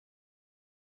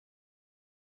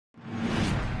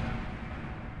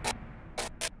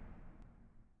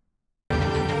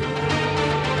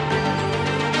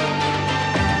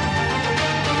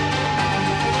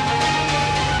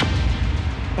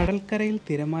കടൽക്കരയിൽ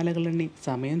തിരമാലകളെണ്ണി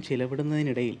സമയം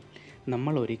ചിലവിടുന്നതിനിടയിൽ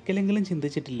നമ്മൾ ഒരിക്കലെങ്കിലും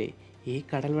ചിന്തിച്ചിട്ടില്ലേ ഈ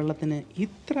കടൽ വെള്ളത്തിന്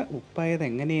ഇത്ര ഉപ്പായത്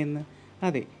എങ്ങനെയെന്ന്?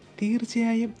 അതെ,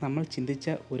 തീർച്ചയായും നമ്മൾ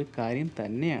ചിന്തിച്ച ഒരു കാര്യം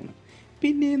തന്നെയാണ്.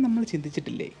 പിന്നെയും നമ്മൾ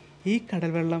ചിന്തിച്ചിട്ടില്ലേ ഈ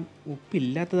കടൽ വെള്ളം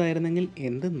ഉപ്പില്ലാത്തതായിരുന്നെങ്കിൽ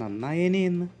എന്ത് നന്നായേനെ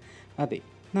എന്ന്? അതെ,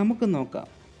 നമുക്ക് നോക്കാം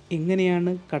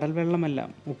എങ്ങനെയാണ് കടൽ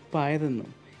വെള്ളമെല്ലാം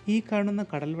ഉപ്പായതെന്നും ഈ കാണുന്ന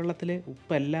കടൽ വെള്ളത്തിലെ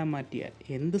ഉപ്പെല്ലാം മാറ്റിയാൽ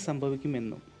എന്ത്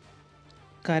സംഭവിക്കുമെന്നും.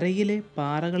 കരയിലെ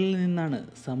പാറകളിൽ നിന്നാണ്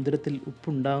സമുദ്രത്തിൽ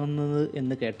ഉപ്പുണ്ടാകുന്നത്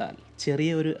എന്ന് കേട്ടാൽ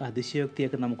ചെറിയ ഒരു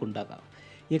അതിശയോക്തിയൊക്കെ നമുക്കുണ്ടാകാം.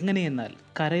 എങ്ങനെയെന്നാൽ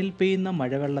കരയിൽ പെയ്യുന്ന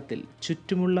മഴവെള്ളത്തിൽ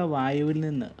ചുറ്റുമുള്ള വായുവിൽ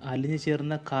നിന്ന് അലിഞ്ഞു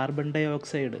ചേർന്ന കാർബൺ ഡൈ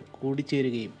ഓക്സൈഡ്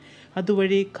കൂടിച്ചേരുകയും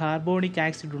അതുവഴി കാർബോണിക്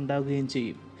ആസിഡ് ഉണ്ടാവുകയും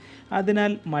ചെയ്യും.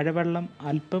 അതിനാൽ മഴവെള്ളം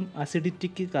അല്പം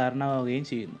അസിഡിറ്റിക്ക് കാരണമാവുകയും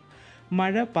ചെയ്യുന്നു.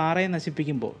 മഴ പാറയെ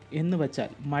നശിപ്പിക്കുമ്പോൾ എന്ന്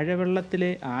വച്ചാൽ മഴവെള്ളത്തിലെ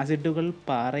ആസിഡുകൾ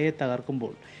പാറയെ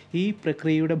തകർക്കുമ്പോൾ ഈ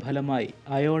പ്രക്രിയയുടെ ഫലമായി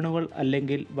അയോണുകൾ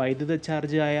അല്ലെങ്കിൽ വൈദ്യുത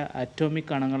ചാർജായ അറ്റോമിക്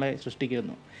കണങ്ങളെ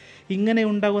സൃഷ്ടിക്കുന്നു. ഇങ്ങനെ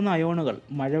ഉണ്ടാകുന്ന അയോണുകൾ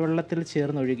മഴവെള്ളത്തിൽ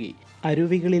ചേർന്നൊഴുകി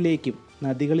അരുവികളിലേക്കും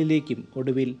നദികളിലേക്കും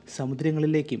ഒടുവിൽ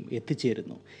സമുദ്രങ്ങളിലേക്കും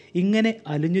എത്തിച്ചേരുന്നു. ഇങ്ങനെ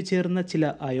അലിഞ്ഞു ചേർന്ന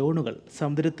ചില അയോണുകൾ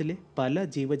സമുദ്രത്തിലെ പല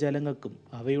ജീവജാലങ്ങൾക്കും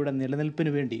അവയുടെ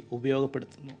നിലനിൽപ്പിനു വേണ്ടി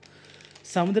ഉപയോഗപ്പെടുത്തുന്നു.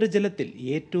 സമുദ്രജലത്തിൽ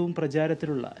ഏറ്റവും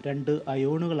പ്രചാരത്തിലുള്ള രണ്ട്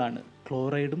അയോണുകളാണ്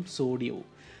ക്ലോറൈഡും സോഡിയവും.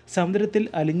 സമുദ്രത്തിൽ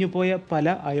അലിഞ്ഞുപോയ പല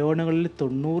അയോണുകളിൽ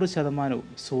 90%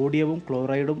 സോഡിയവും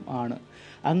ക്ലോറൈഡും ആണ്.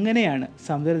 അങ്ങനെയാണ്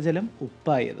സമുദ്രജലം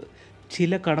ഉപ്പായത്.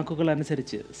 ചില കണക്കുകൾ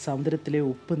അനുസരിച്ച് സമുദ്രത്തിലെ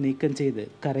ഉപ്പ് നീക്കം ചെയ്ത്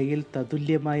കരയിൽ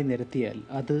തതുല്യമായി നിരത്തിയാൽ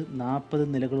അത് 40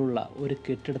 നിലകളുള്ള ഒരു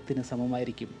കെട്ടിടത്തിന്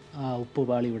സമമായിരിക്കും ആ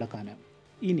ഉപ്പുപാളിയുടെ കനം.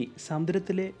 ഇനി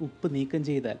സമുദ്രത്തിലെ ഉപ്പ് നീക്കം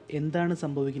ചെയ്താൽ എന്താണ്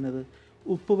സംഭവിക്കുന്നത്?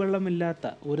 ഉപ്പുവെള്ളമില്ലാത്ത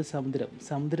ഒരു സമുദ്രം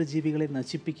സമുദ്രജീവികളെ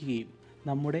നശിപ്പിക്കുകയും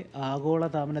നമ്മുടെ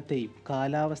ആഗോളതാപനത്തെയും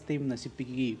കാലാവസ്ഥയും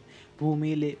നശിപ്പിക്കുകയും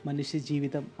ഭൂമിയിലെ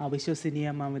മനുഷ്യജീവിതം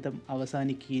അവിശ്വസനീയമാംവിധം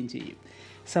അവസാനിക്കുകയും ചെയ്യും.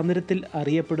 സമുദ്രത്തിൽ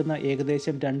അറിയപ്പെടുന്ന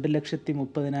ഏകദേശം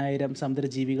 2,30,000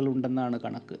 സമുദ്രജീവികളുണ്ടെന്നാണ്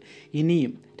കണക്ക്.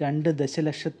 ഇനിയും 2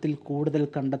 ദശലക്ഷത്തിൽ കൂടുതൽ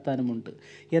കണ്ടെത്താനുമുണ്ട്.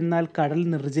 എന്നാൽ കടൽ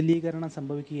നിർജ്ജലീകരണം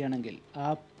സംഭവിക്കുകയാണെങ്കിൽ ആ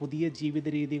പുതിയ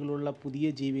ജീവിത രീതികളുള്ള പുതിയ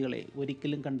ജീവികളെ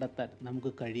ഒരിക്കലും കണ്ടെത്താൻ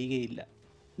നമുക്ക് കഴിയുകയില്ല.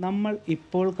 നമ്മൾ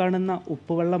ഇപ്പോൾ കാണുന്ന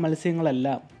ഉപ്പുവെള്ള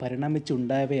മത്സ്യങ്ങളെല്ലാം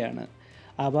പരിണമിച്ചുണ്ടായവയാണ്.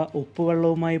 അവ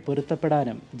ഉപ്പുവെള്ളവുമായി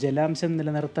പൊരുത്തപ്പെടാനും ജലാംശം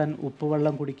നിലനിർത്താൻ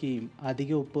ഉപ്പുവെള്ളം കുടിക്കുകയും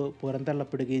അധിക ഉപ്പ്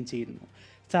പുറന്തള്ളപ്പെടുകയും ചെയ്യുന്നു.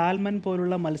 സാൽമൺ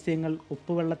പോലുള്ള മത്സ്യങ്ങൾ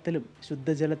ഉപ്പുവെള്ളത്തിലും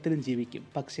ശുദ്ധജലത്തിലും ജീവിക്കും,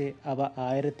 പക്ഷേ അവ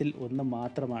 1000-ൽ 1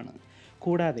 മാത്രമാണ്.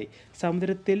 കൂടാതെ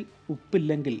സമുദ്രത്തിൽ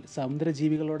ഉപ്പില്ലെങ്കിൽ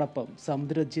സമുദ്രജീവികളോടൊപ്പം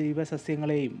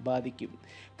സമുദ്രജീവസസ്യങ്ങളെയും ബാധിക്കും.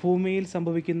 ഭൂമിയിൽ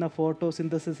സംഭവിക്കുന്ന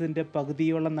ഫോട്ടോസിന്തസിസിൻ്റെ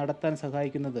പകുതിയോളം നടത്താൻ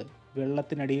സഹായിക്കുന്നത്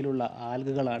വെള്ളത്തിനടിയിലുള്ള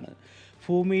ആൽഗകളാണ്.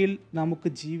 ഭൂമിയിൽ നമുക്ക്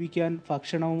ജീവിക്കാൻ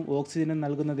ഭക്ഷണവും ഓക്സിജനും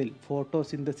നൽകുന്നതിൽ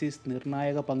ഫോട്ടോസിന്തസിസ്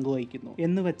നിർണായക പങ്കുവഹിക്കുന്നു.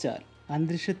 എന്നുവെച്ചാൽ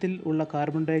അന്തരീക്ഷത്തിൽ ഉള്ള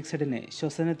കാർബൺ ഡൈ ഓക്സൈഡിനെ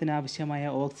ശ്വസനത്തിനാവശ്യമായ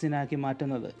ഓക്സിജനാക്കി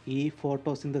മാറ്റുന്നത് ഈ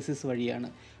ഫോട്ടോസിന്തസിസ് വഴിയാണ്.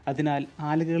 അതിനാൽ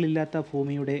ആൽഗകളില്ലാത്ത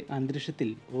ഭൂമിയുടെ അന്തരീക്ഷത്തിൽ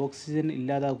ഓക്സിജൻ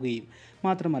ഇല്ലാതാവുകയും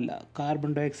മാത്രമല്ല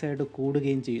കാർബൺ ഡൈ ഓക്സൈഡ്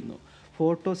കൂടുകയും ചെയ്യുന്നു.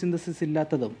 ഫോട്ടോസിന്തസിസ്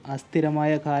ഇല്ലാത്തതും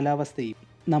അസ്ഥിരമായ കാലാവസ്ഥയും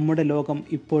നമ്മുടെ ലോകം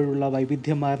ഇപ്പോഴുള്ള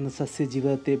വൈവിധ്യമാർന്ന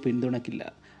സസ്യജീവിതത്തെ പിന്തുണയ്ക്കില്ല.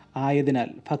 ആയതിനാൽ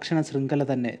ഭക്ഷണ ശൃംഖല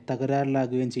തന്നെ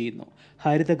തകരാറിലാകുകയും ചെയ്യുന്നു.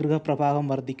 ഹരിതഗൃഹ പ്രഭാവം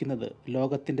വർദ്ധിക്കുന്നത്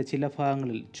ലോകത്തിൻ്റെ ചില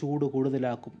ഭാഗങ്ങളിൽ ചൂട്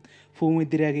കൂടുതലാക്കും.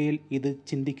 ഭൂമിതിരകയിൽ ഇത്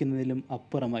ചിന്തിക്കുന്നതിലും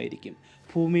അപ്പുറമായിരിക്കും.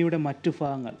 ഭൂമിയുടെ മറ്റു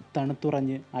ഭാഗങ്ങൾ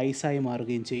തണുത്തുറഞ്ഞ് ഐസായി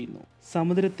മാറുകയും ചെയ്യുന്നു.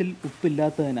 സമുദ്രത്തിൽ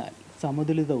ഉപ്പില്ലാത്തതിനാൽ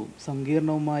സമതുലിതവും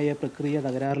സങ്കീർണവുമായ പ്രക്രിയ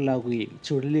തകരാറിലാകുകയും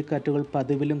ചുഴലിക്കാറ്റുകൾ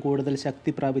പതിവിലും കൂടുതൽ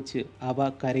ശക്തി പ്രാപിച്ച് അവ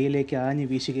കരയിലേക്ക് ആഞ്ഞു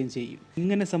വീശുകയും ചെയ്യും.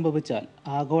 ഇങ്ങനെ സംഭവിച്ചാൽ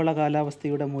ആഗോള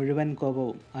കാലാവസ്ഥയുടെ മുഴുവൻ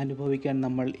കോപവും അനുഭവിക്കാൻ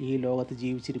നമ്മൾ ഈ ലോകത്ത്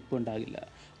ജീവിച്ചിരിപ്പുണ്ടാകില്ല.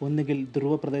 ഒന്നുകിൽ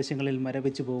ധ്രുവ പ്രദേശങ്ങളിൽ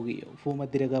മരവിച്ചു പോവുകയോ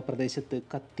ഭൂമധ്യരേഖ പ്രദേശത്ത്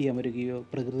കത്തിയമരുകയോ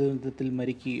പ്രകൃതിദുരന്തത്തിൽ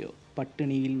മരിക്കുകയോ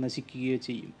പട്ടിണിയിൽ നശിക്കുകയോ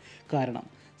ചെയ്യും. കാരണം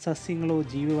സസ്യങ്ങളോ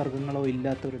ജീവിവർഗങ്ങളോ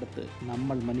ഇല്ലാത്തവരിടത്ത്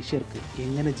നമ്മൾ മനുഷ്യർക്ക്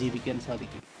എങ്ങനെ ജീവിക്കാൻ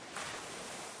സാധിക്കും?